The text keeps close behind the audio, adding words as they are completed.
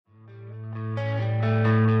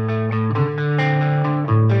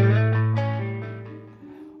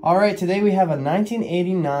All right, today we have a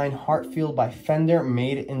 1989 Heartfield by Fender,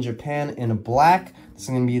 made in Japan in black. This is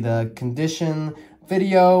going to be the condition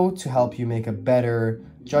video to help you make a better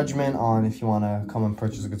judgment on if you want to come and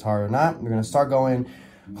purchase a guitar or not. We're going to start going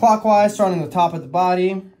clockwise, starting at the top of the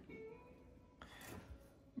body.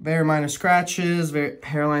 Very minor scratches, very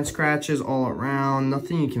hairline scratches all around.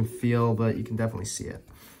 Nothing you can feel, but you can definitely see it.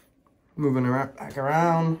 Moving around, back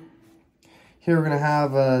around. Here we're going to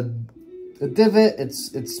have a divot.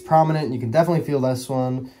 It's prominent. You can definitely feel this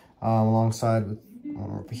one alongside with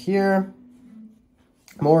one over here.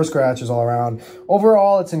 More scratches all around.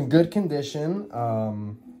 Overall, it's in good condition.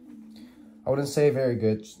 I wouldn't say very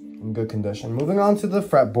good, in good condition. Moving on to the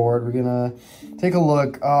fretboard, we're gonna take a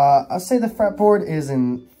look. I'd say the fretboard is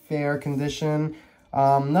in fair condition.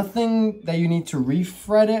 Nothing that you need to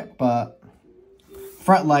refret it, but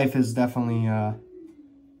fret life is definitely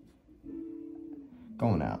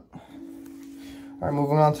going out. All right,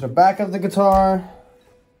 moving on to the back of the guitar.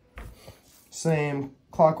 Same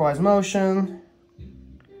clockwise motion.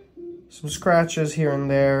 Some scratches here and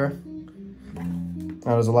there.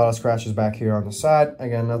 Now, there's a lot of scratches back here on the side.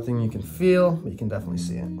 Again, nothing you can feel, but you can definitely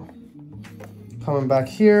see it. Coming back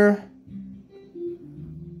here.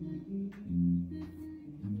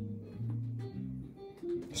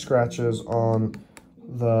 Scratches on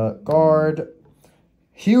the guard.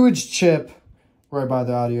 Huge chip right by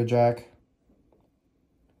the audio jack.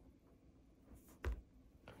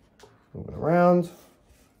 Moving around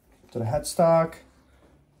to the headstock.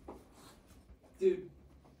 Dude.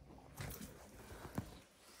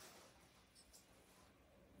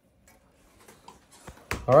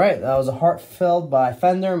 All right, that was a Heartfield by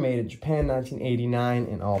Fender, made in Japan, 1989,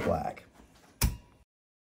 in all black.